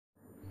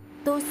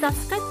তো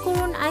সাবস্ক্রাইব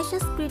করুন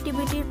আয়েশাস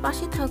ক্রিয়েটিভিটির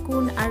পাশে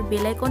থাকুন আর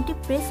বেল আইকনটি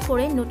প্রেস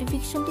করে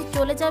নোটিফিকেশনটি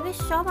চলে যাবে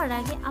সবার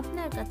আগে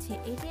আপনার কাছে।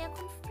 এটি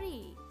এখন ফ্রি।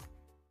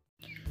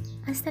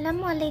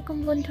 আসসালামু আলাইকুম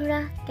বন্ধুরা,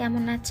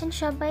 কেমন আছেন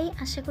সবাই?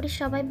 আশা করি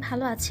সবাই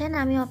ভালো আছেন।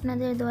 আমিও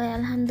আপনাদের দোয়ায়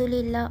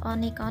আলহামদুলিল্লাহ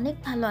অনেক অনেক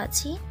ভালো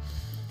আছি।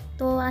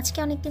 তো আজকে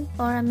অনেকদিন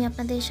পর আমি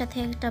আপনাদের সাথে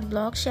একটা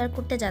ব্লগ শেয়ার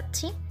করতে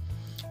যাচ্ছি,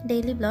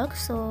 ডেইলি ব্লগ।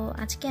 সো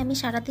আজকে আমি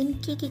সারাদিন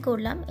কি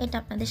করলাম এটা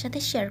আপনাদের সাথে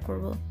শেয়ার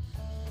করব।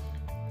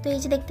 তো এই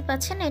যে দেখতে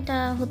পাচ্ছেন, এটা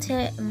হচ্ছে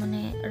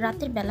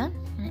রাতের বেলা,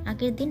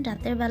 আগের দিন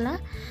রাতের বেলা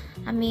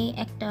আমি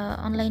একটা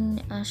অনলাইন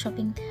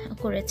শপিং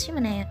করেছি,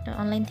 একটা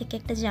অনলাইন থেকে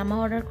একটা জামা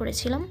অর্ডার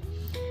করেছিলাম।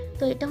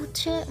 তো এটা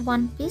হচ্ছে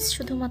ওয়ান পিস,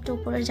 শুধুমাত্র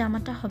উপরের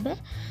জামাটা হবে।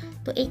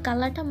 তো এই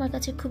কালারটা আমার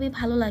কাছে খুবই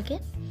ভালো লাগে,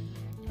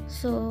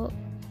 সো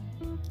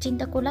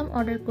চিন্তা করলাম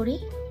অর্ডার করি।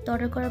 তো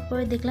অর্ডার করার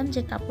পরে দেখলাম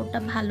যে কাপড়টা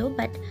ভালো,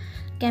 বাট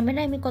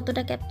ক্যামেরায় আমি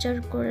কতটা ক্যাপচার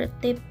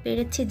করতে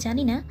পেরেছি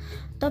জানি না,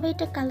 তবে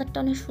এটা কালারটা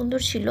অনেক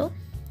সুন্দর ছিল।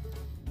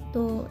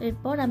 তো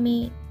এরপর আমি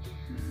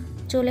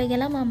চলে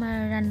গেলাম আমার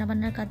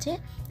রান্নাবান্নার কাজে।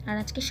 আর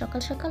আজকে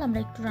সকাল সকাল আমরা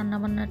একটু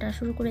রান্নাবান্নাটা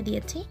শুরু করে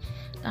দিয়েছি,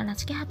 কারণ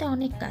আজকে হাতে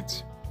অনেক কাজ।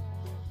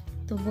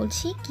 তো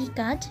বলছি কি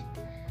কাজ।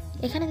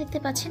 এখানে দেখতে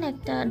পাচ্ছেন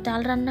একটা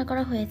ডাল রান্না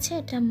করা হয়েছে,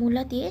 এটা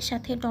মূলা দিয়ে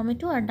সাথে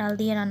টমেটো আর ডাল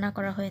দিয়ে রান্না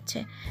করা হয়েছে।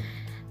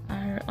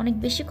 আর অনেক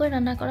বেশি করে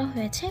রান্না করা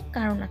হয়েছে,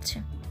 কারণ আছে।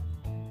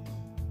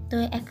 তো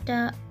একটা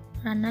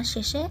রান্না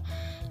শেষে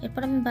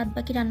এরপর আমি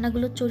বাদবাকি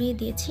রান্নাগুলো চড়িয়ে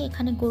দিয়েছি।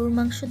 এখানে গরুর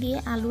মাংস দিয়ে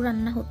আলু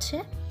রান্না হচ্ছে।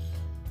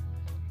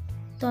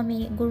 তো আমি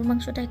গরুর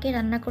মাংসটাকে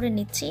রান্না করে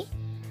নিচ্ছি,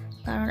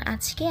 কারণ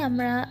আজকে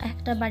আমরা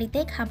একটা বাড়িতে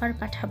খাবার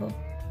পাঠাবো।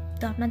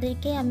 তো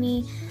আপনাদেরকে আমি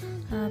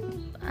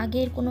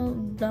আগের কোনো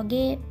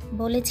ব্লগে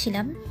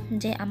বলেছিলাম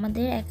যে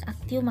আমাদের এক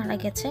আত্মীয় মারা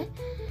গেছে।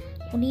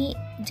 উনি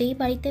যেই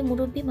বাড়িতে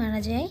মুরব্বি মারা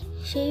যায়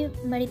সেই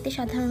বাড়িতে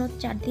সাধারণত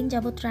 4 দিন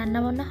যাবৎ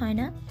রান্নাবান্না হয়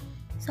না।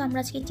 সো আমরা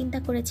আজকে চিন্তা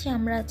করেছি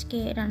আমরা আজকে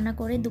রান্না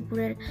করে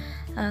দুপুরের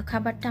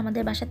খাবারটা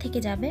আমাদের বাসা থেকে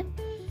যাবে।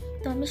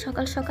 তো আমি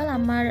সকাল সকাল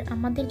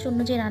আমাদের জন্য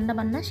যে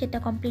রান্নাবান্না সেটা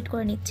কমপ্লিট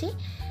করে নিচ্ছি,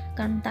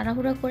 কারণ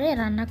তাড়াহুড়ো করে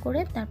রান্না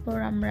করে তারপর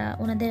আমরা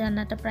ওনাদের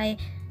রান্নাটা প্রায়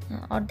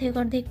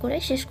অর্ধেক করে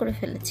শেষ করে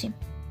ফেলেছি।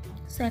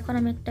 সো এখন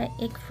আমি একটা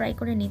এগ ফ্রাই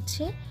করে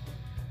নিচ্ছি।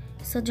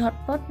 সো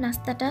ঝটপট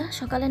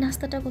সকালে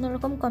নাস্তাটা কোনো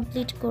রকম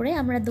কমপ্লিট করে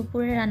আমরা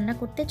দুপুরে রান্না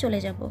করতে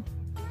চলে যাব।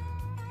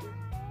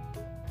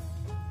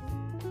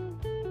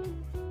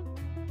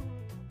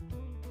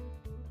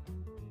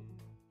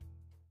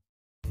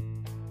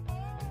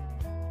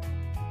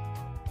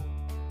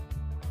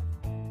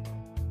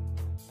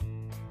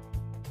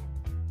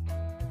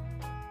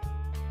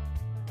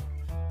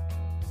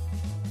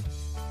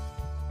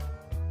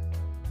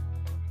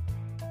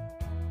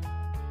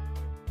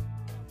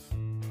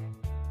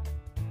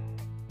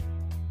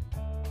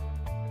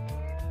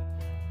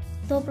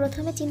 তো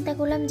প্রথমে চিন্তা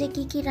করলাম যে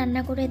কি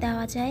রান্না করে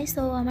দেওয়া যায়।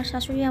 সো আমার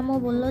শাশুড়ি আম্মু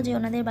বললো যে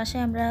ওনাদের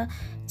বাসায় আমরা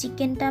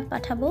চিকেনটা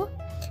পাঠাবো,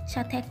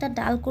 সাথে একটা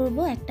ডাল করব,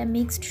 একটা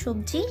মিক্সড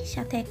সবজি,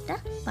 সাথে একটা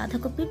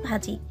বাঁধাকপির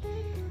ভাজি।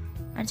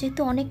 আর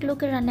যেহেতু অনেক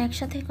লোকের রান্না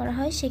একসাথে করা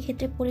হয়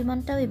সেক্ষেত্রে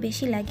পরিমাণটাও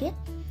বেশি লাগে।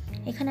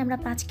 এখানে আমরা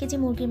 5 কেজি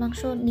মুরগির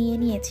মাংস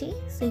নিয়েছি,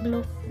 সেগুলো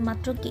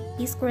মাত্র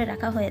পিস করে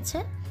রাখা হয়েছে।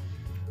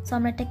 সো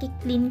আমরা এটাকে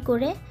ক্লিন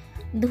করে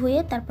ধুয়ে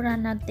তারপর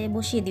রান্নাতে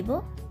বসিয়ে দিব।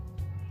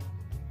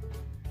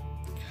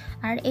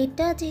 আর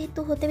এটা যেহেতু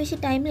হতে বেশি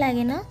টাইম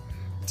লাগে না,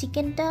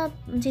 চিকেনটা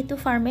যেহেতু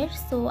ফার্মের,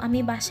 সো আমি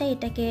বাসায়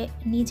এটাকে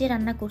নিজে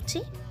রান্না করছি।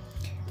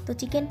 তো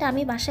চিকেনটা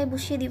আমি বাসায়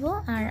বসিয়ে দিব।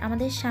 আর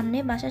আমাদের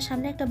বাসার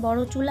সামনে একটা বড়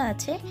চুলা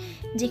আছে,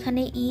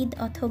 যেখানে ঈদ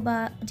অথবা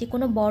যে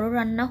কোনো বড়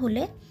রান্না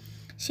হলে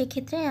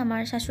সেক্ষেত্রে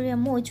আমার শাশুড়ি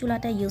আম্মু ওই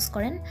চুলাটা ইউজ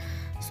করেন।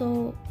 সো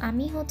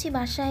আমি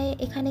বাসায়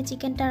এখানে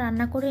চিকেনটা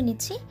রান্না করে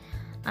নিচ্ছি।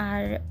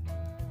 আর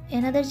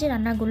এনাদের যে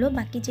রান্নাগুলো,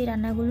 বাকি যে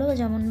রান্নাগুলো,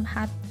 যেমন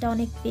ভাতটা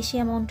অনেক বেশি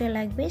অ্যামাউন্টে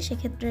লাগবে,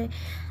 সেক্ষেত্রে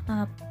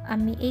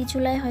আমি এই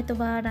চুলায় হয়তো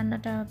বা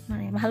রান্নাটা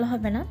ভালো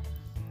হবে না।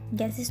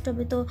 গ্যাস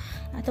স্টোভে তো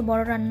এত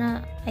বড় রান্না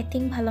আই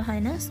থিঙ্ক ভালো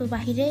হয় না। সো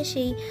বাহিরে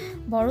সেই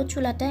বড়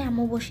চুলাটায়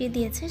আম্মু বসিয়ে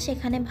দিয়েছে,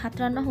 সেখানে ভাত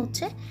রান্না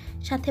হচ্ছে,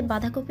 সাথে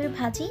বাঁধাকপির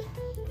ভাজি,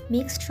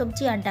 মিক্সড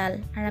সবজি আর ডাল।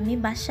 আর আমি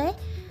বাসায়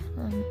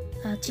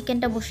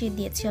চিকেনটা বসিয়ে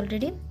দিয়েছি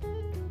অলরেডি।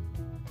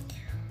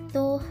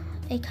 তো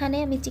এখানে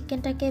আমি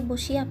চিকেনটাকে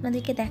বসিয়ে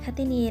আপনাদেরকে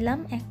দেখাতে নিয়ে এলাম।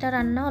 একটা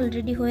রান্না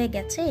অলরেডি হয়ে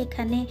গেছে।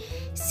 এখানে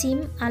সিম,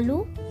 আলু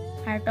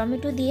আর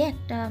টমেটো দিয়ে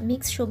একটা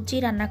মিক্স সবজি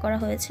রান্না করা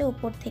হয়েছে,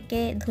 উপর থেকে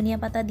ধনিয়া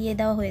পাতা দিয়ে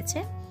দেওয়া হয়েছে।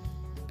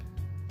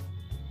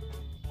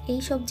 এই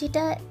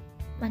সবজিটা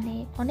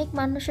অনেক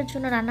মানুষের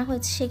জন্য রান্না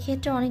হয়েছে,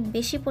 সেক্ষেত্রে অনেক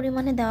বেশি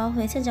পরিমাণে দেওয়া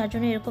হয়েছে, যার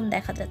জন্য এরকম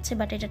দেখা যাচ্ছে,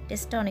 বাট এটার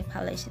টেস্টটা অনেক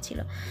ভালো এসেছিল।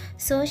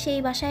 সো সেই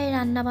বাসায়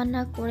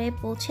রান্নাবান্না করে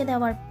পৌঁছে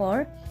দেওয়ার পর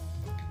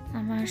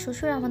আমার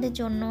শ্বশুর আমাদের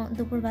জন্য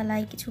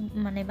দুপুরবেলায় কিছু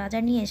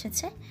বাজার নিয়ে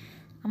এসেছে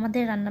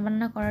আমাদের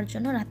রান্নাবান্না করার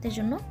জন্য, রাতের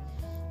জন্য।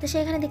 তো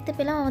সেখানে দেখতে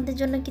পেলাম আমাদের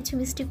জন্য কিছু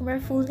মিষ্টি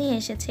কুমড়ার ফুল নিয়ে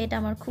এসেছে, এটা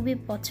আমার খুবই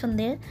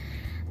পছন্দের।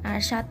 আর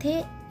সাথে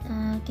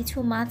কিছু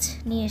মাছ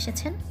নিয়ে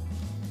এসেছেন।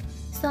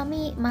 সো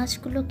আমি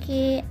মাছগুলোকে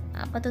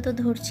আপাতত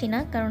ধরছি না,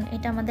 কারণ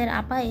এটা আমাদের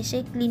আপা এসে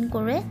ক্লিন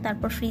করে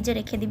তারপর ফ্রিজে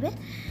রেখে দিবে।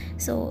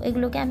 সো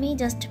এগুলোকে আমি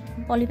জাস্ট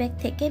পলিব্যাগ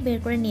থেকে বের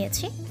করে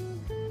নিয়েছি।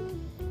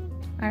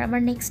 আর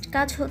আমার নেক্সট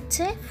কাজ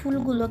হচ্ছে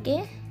ফুলগুলোকে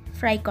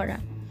ফ্রাই করা।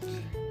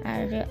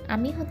 আর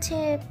আমি হচ্ছে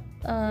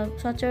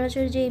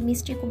সচরাচর যে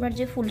মিষ্টি কুমড়ার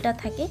যে ফুলটা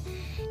থাকে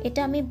এটা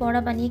আমি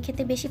বড়া বানিয়ে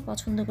খেতে বেশি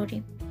পছন্দ করি।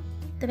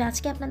 তবে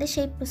আজকে আপনাদের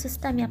সেই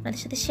প্রসেসটা আমি আপনাদের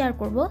সাথে শেয়ার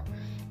করব।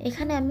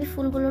 এখানে আমি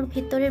ফুলগুলোর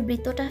ভিতরের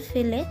বৃত্তটা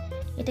ফেলে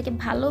এটাকে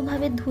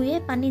ভালোভাবে ধুয়ে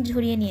পানি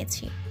ঝরিয়ে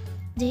নিয়েছি।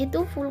 যেহেতু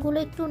ফুলগুলো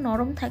একটু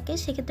নরম থাকে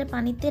সেক্ষেত্রে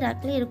পানিতে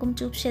রাখলে এরকম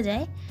চুপসে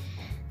যায়,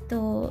 তো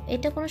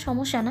এটা কোনো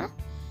সমস্যা না।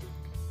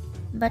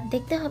 বাট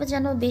দেখতে হবে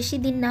যেন বেশি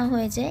দিন না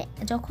হয়ে যায়।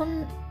 যখন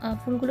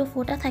ফুলগুলো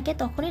ফোটা থাকে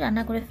তখনই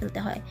রান্না করে ফেলতে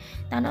হয়,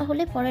 তা না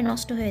হলে পরে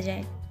নষ্ট হয়ে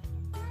যায়।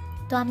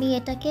 তো আমি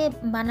এটাকে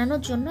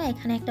বানানোর জন্য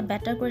এখানে একটা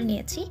ব্যাটার করে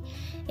নিয়েছি।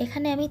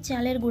 এখানে আমি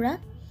চালের গুঁড়া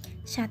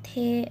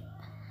সাথে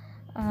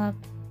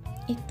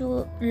একটু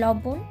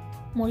লবণ,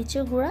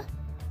 মরিচের গুঁড়া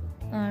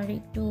আর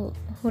একটু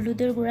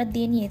হলুদের গুঁড়া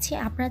দিয়ে নিয়েছি।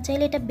 আপনারা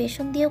চাইলে এটা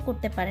বেসন দিয়েও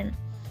করতে পারেন।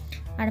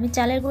 আর আমি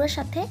চালের গুঁড়ার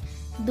সাথে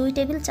 2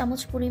 টেবিল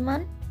চামচ পরিমাণ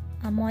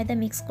ময়দা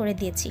মিক্স করে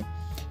দিয়েছি।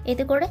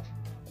 এতে করে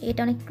এটা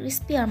অনেক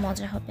ক্রিস্পি আর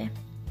মজা হবে।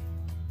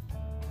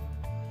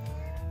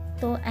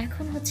 তো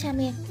এখন হচ্ছে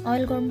আমি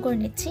অয়েল গরম করে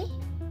নিচ্ছি।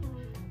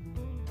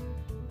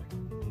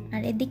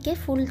 আর এদিকে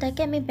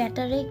ফুলটাকে আমি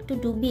ব্যাটারে একটু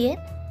ডুবিয়ে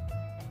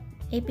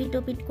এপিট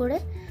ওপিট করে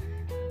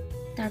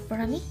তারপর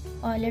আমি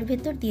অয়েলের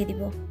ভেতর দিয়ে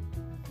দিব।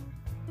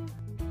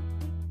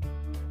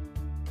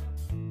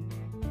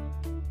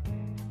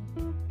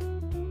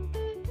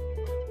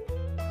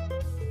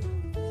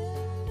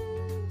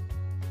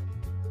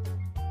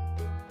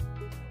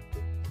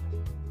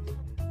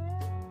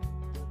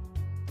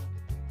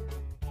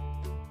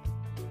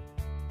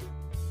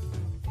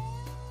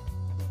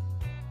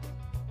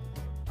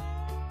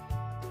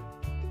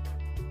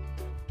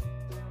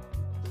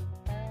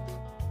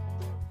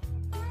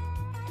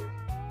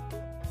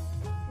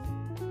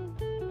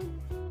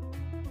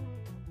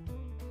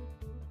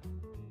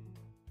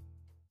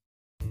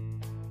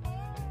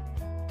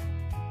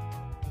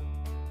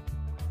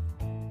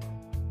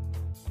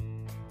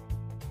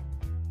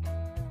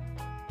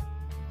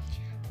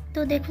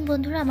 তো দেখুন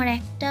বন্ধুরা, আমার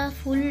একটা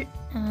ফুল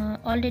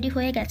অলরেডি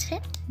হয়ে গেছে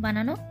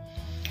বানানো।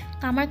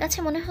 তো আমার কাছে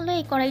মনে হলো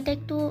এই কড়াইটা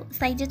একটু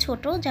সাইজে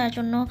ছোট, যার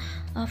জন্য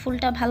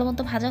ফুলটা ভালো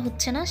মতো ভাজা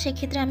হচ্ছে না।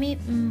 সেক্ষেত্রে আমি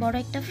বড়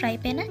একটা ফ্রাই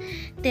প্যানে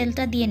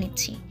তেলটা দিয়ে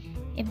নিচ্ছি।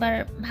 এবার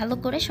ভালো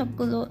করে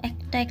সবগুলো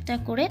একটা একটা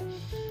করে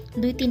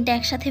 2-3টা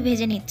একসাথে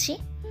ভেজে নিচ্ছি।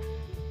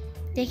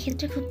 তো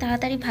এক্ষেত্রে খুব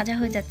তাড়াতাড়ি ভাজা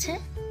হয়ে যাচ্ছে।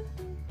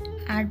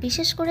 আর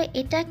বিশেষ করে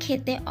এটা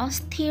খেতে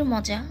অস্থির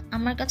মজা,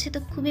 আমার কাছে তো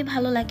খুবই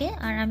ভালো লাগে।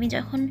 আর আমি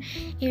যখন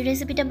এই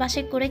রেসিপিটা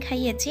বাসায় করে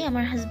খাইয়েছি,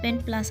 আমার হাজব্যান্ড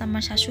প্লাস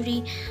আমার শাশুড়ি,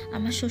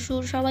 আমার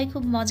শ্বশুর সবাই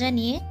খুব মজা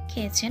নিয়ে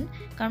খেয়েছেন,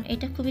 কারণ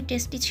এটা খুবই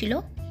টেস্টি ছিল।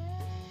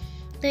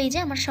 তো এই যে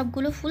আমার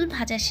সবগুলো ফুল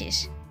ভাজা শেষ।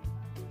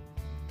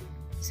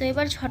 সো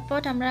এবার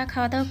ঝটপট আমরা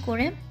খাওয়া দাওয়া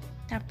করে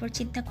তারপর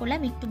চিন্তা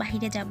করলাম একটু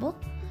বাইরে যাব,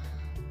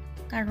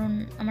 কারণ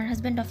আমার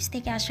হাজব্যান্ড অফিস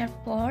থেকে আসার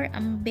পর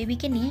আমি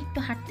বেবিকে নিয়ে একটু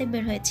হাঁটতে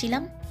বের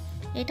হয়েছিলাম।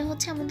 এটা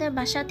হচ্ছে আমাদের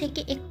বাসা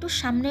থেকে একটু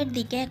সামনের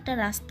দিকে একটা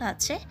রাস্তা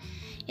আছে,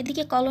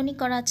 এদিকে কলোনি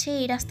করা আছে।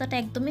 এই রাস্তাটা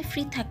একদমই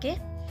ফ্রি থাকে,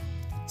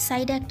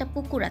 সাইডে একটা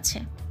পুকুর আছে।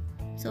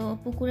 সো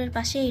পুকুরের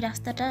পাশে এই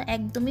রাস্তাটা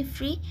একদমই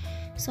ফ্রি।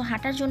 সো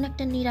হাঁটার জন্য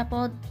একটা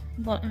নিরাপদ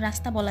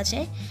রাস্তা বলা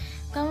যায়,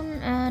 কারণ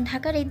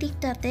ঢাকার এই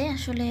দিকটাতে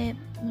আসলে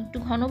একটু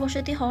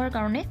ঘনবসতি হওয়ার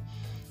কারণে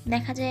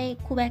দেখা যায়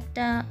খুব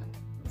একটা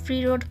ফ্রি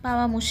রোড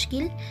পাওয়া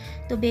মুশকিল।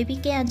 তো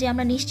বেবিকে যে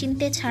আমরা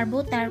নিশ্চিন্তে ছাড়বো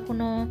তার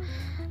কোনো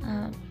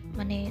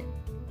মানে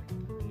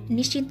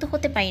নিশ্চিন্ত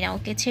হতে পারি না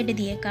ওকে ছেড়ে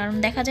দিয়ে, কারণ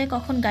দেখা যায়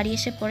কখন গাড়ি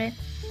এসে পড়ে।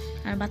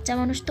 আর বাচ্চা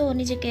মানুষ তো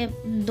নিজেকে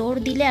দৌড়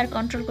দিলে আর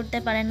কন্ট্রোল করতে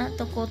পারে না,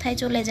 তো কোথায়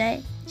চলে যায়।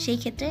 সেই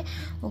ক্ষেত্রে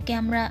ওকে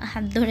আমরা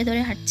হাত ধরে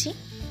ধরে হাঁটছি।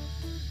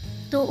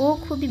 তো ও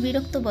খুবই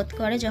বিরক্ত বোধ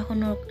করে যখন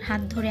ওর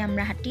হাত ধরে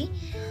আমরা হাঁটি।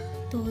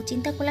 তো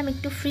চিন্তা করলাম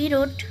একটু ফ্রি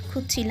রোড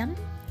খুঁজছিলাম।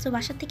 তো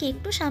বাসা থেকে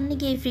একটু সামনে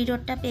গিয়ে ফ্রি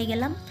রোডটা পেয়ে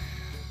গেলাম।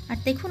 আর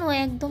দেখুন ও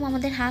একদম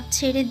আমাদের হাত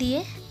ছেড়ে দিয়ে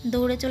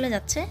দৌড়ে চলে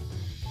যাচ্ছে।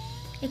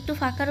 একটু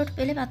ফাঁকা রোড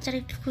পেলে বাচ্চারা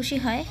একটু খুশি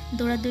হয়,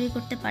 দৌড়াদৌড়ি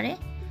করতে পারে,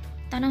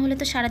 তা না হলে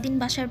তো সারাদিন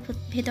বাসার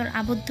ভেতর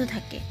আবদ্ধ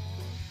থাকে।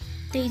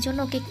 তো এই জন্য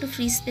ওকে একটু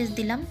ফ্রি স্পেস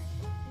দিলাম।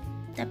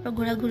 তারপর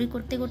ঘোরাঘুরি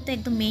করতে করতে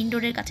একদম মেইন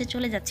রোডের কাছে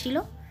চলে যাচ্ছিল।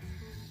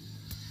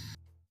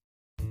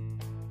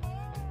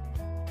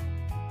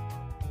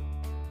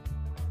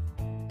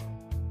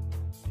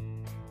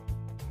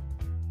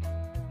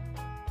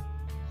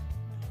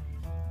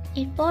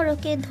 এরপর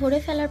ওকে ধরে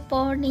ফেলার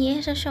পর নিয়ে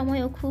আসার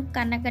সময় ও খুব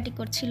কান্নাকাটি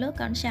করছিল,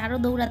 কারণ সে আরও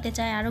দৌড়াতে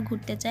চায়, আরও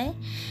ঘুরতে চায়।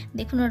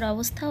 দেখুন ওর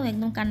অবস্থাও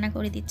একদম কান্না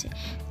করে দিচ্ছে।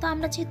 তো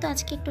আমরা যেহেতু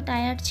আজকে একটু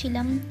টায়ার্ড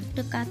ছিলাম,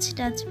 একটু কাজ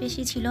টাজ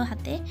বেশি ছিল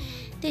হাতে,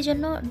 তো এই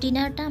জন্য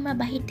ডিনারটা আমরা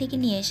বাহির থেকে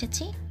নিয়ে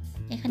এসেছি।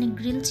 এখানে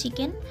গ্রিল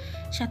চিকেন,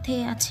 সাথে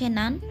আছে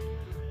নান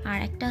আর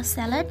একটা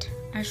স্যালাড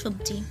আর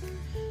সবজি।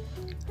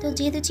 তো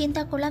যেহেতু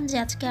চিন্তা করলাম যে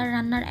আজকে আর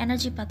রান্নার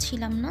এনার্জি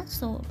পাচ্ছিলাম না,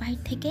 সো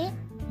বাহির থেকে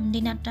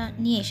ডিনারটা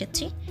নিয়ে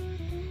এসেছি।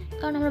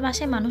 কারণ আমরা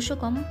বাসায় মানুষও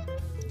কম,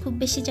 খুব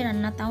বেশি যে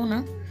রান্না তাও না।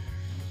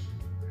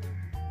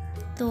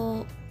 তো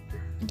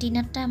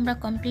ডিনারটা আমরা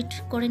কমপ্লিট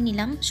করে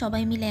নিলাম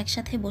সবাই মিলে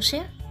একসাথে বসে।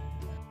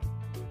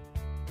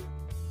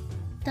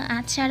 তো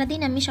আজ সারাদিন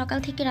আমি সকাল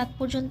থেকে রাত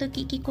পর্যন্ত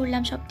কি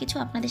করলাম সব কিছু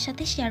আপনাদের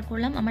সাথে শেয়ার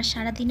করলাম, আমার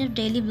সারাদিনের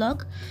ডেইলি ব্লগ।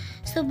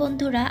 সো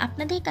বন্ধুরা,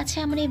 আপনাদের কাছে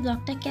আমার এই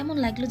ব্লগটা কেমন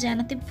লাগলো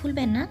জানাতে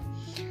ভুলবেন না।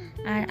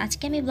 আর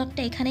আজকে আমি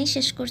ব্লগটা এখানেই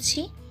শেষ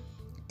করছি।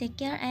 Take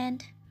care and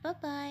bye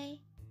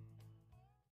bye.